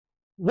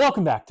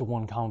Welcome back to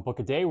One Comic Book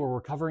a Day, where we're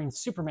covering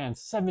Superman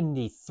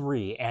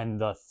 73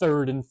 and the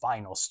third and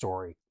final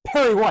story,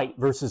 Perry White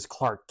versus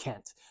Clark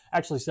Kent. I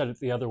actually said it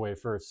the other way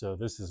first, so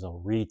this is a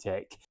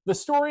retake. The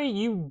story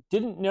you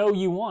didn't know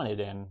you wanted,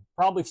 and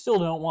probably still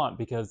don't want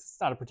because it's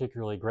not a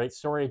particularly great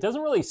story. It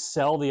doesn't really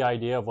sell the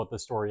idea of what the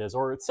story is,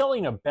 or it's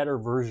selling a better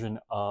version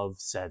of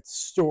said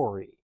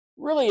story.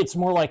 Really, it's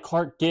more like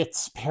Clark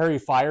gets Perry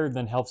fired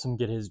than helps him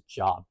get his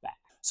job back.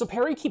 So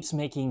Perry keeps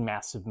making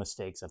massive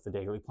mistakes at the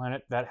Daily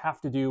Planet that have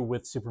to do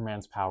with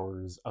Superman's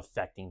powers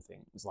affecting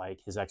things,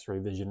 like his X-ray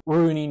vision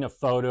ruining a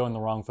photo and the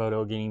wrong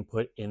photo getting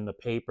put in the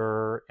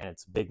paper and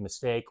it's a big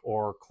mistake,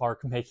 or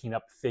Clark making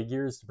up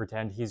figures to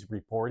pretend he's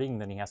reporting,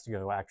 then he has to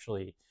go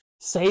actually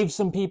save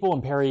some people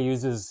and Perry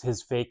uses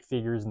his fake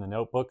figures in the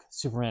notebook.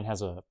 Superman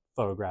has a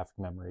photographic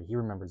memory. He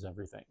remembers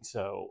everything,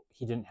 so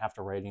he didn't have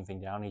to write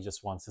anything down. He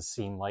just wants to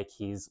seem like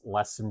he's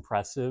less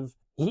impressive.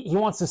 He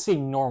wants to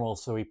seem normal,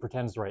 so he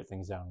pretends to write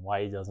things down.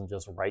 Why he doesn't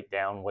just write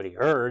down what he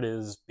heard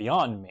is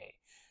beyond me.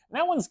 And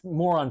that one's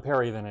more on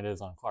Perry than it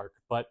is on Clark.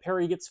 But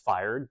Perry gets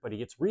fired, but he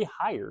gets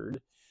rehired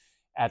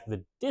at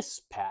the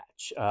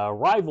Dispatch, a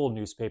rival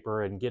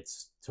newspaper, and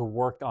gets to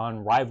work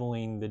on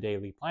rivaling the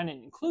Daily Planet,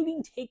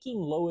 including taking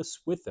Lois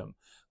with him.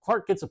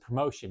 Clark gets a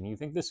promotion. You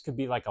think this could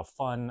be like a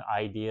fun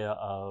idea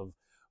of,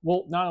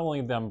 well, not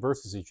only them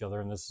versus each other,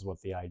 and this is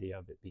what the idea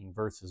of it being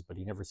versus, but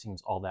he never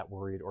seems all that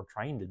worried or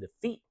trying to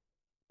defeat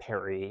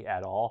Perry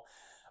at all.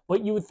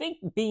 But you would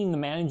think being the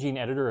managing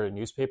editor of a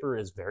newspaper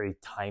is very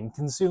time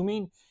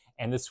consuming,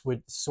 and this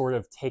would sort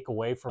of take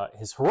away from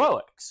his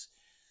heroics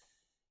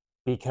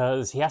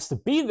because he has to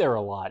be there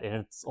a lot and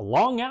it's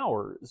long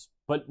hours.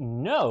 But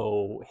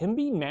no, him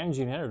being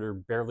managing editor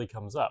barely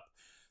comes up.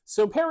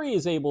 So Perry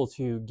is able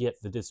to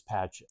get the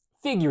Dispatch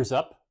figures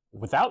up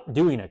without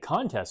doing a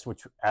contest,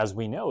 which, as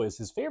we know, is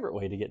his favorite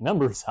way to get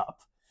numbers up.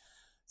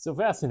 So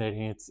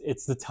fascinating.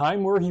 It's the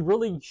time where he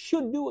really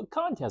should do a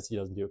contest. He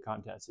doesn't do a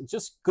contest. It's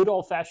just good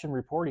old-fashioned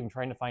reporting,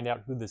 trying to find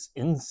out who this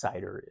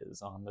insider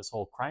is on this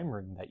whole crime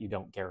ring that you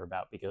don't care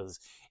about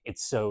because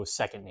it's so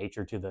second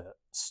nature to the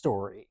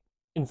story.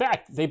 In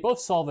fact, they both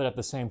solve it at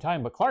the same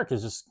time, but Clark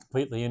is just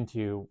completely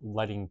into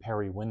letting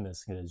Perry win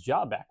this and get his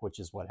job back, which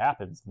is what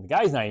happens. And the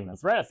guy's not even a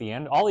threat at the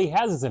end. All he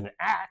has is an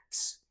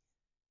axe.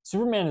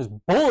 Superman is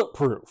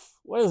bulletproof.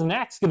 What is an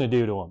axe going to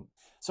do to him?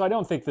 So I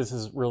don't think this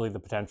is really the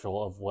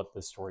potential of what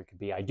this story could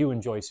be. I do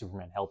enjoy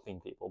Superman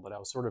helping people, but I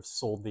was sort of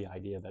sold the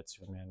idea that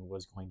Superman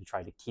was going to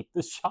try to keep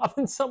this job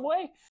in some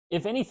way.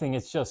 If anything,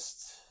 it's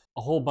just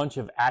a whole bunch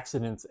of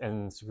accidents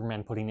and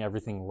Superman putting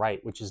everything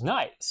right, which is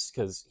nice,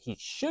 because he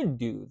should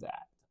do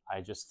that. I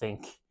just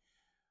think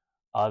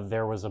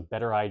there was a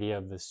better idea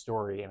of this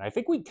story, and I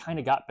think we kind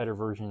of got better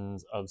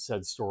versions of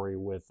said story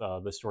with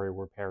the story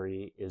where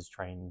Perry is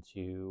trying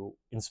to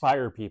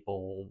inspire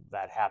people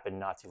that happened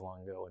not too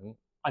long ago,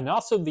 and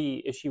also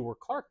the issue where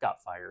Clark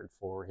got fired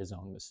for his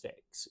own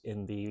mistakes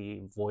in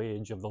the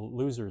Voyage of the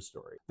Losers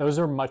story. Those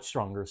are much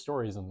stronger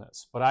stories than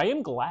this, but I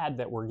am glad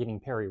that we're getting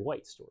Perry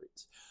White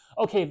stories.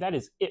 Okay, that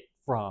is it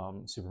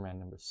from Superman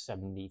number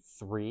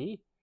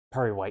 73,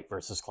 Perry White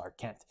versus Clark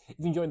Kent. If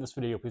you enjoyed this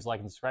video, please like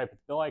and subscribe. Hit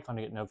the bell icon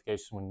to get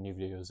notifications when a new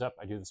video is up.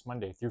 I do this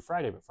Monday through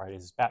Friday, but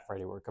Fridays is Bat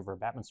Friday, where I cover a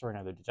Batman story in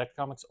either Detective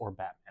Comics or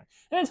Batman.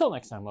 And until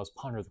next time, let's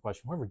ponder the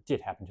question, whatever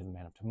did happen to the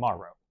Man of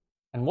Tomorrow?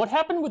 And what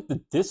happened with the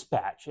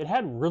Dispatch? It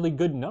had really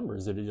good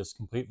numbers. Did it just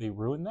completely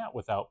ruin that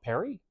without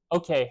Perry?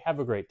 Okay,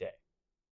 have a great day.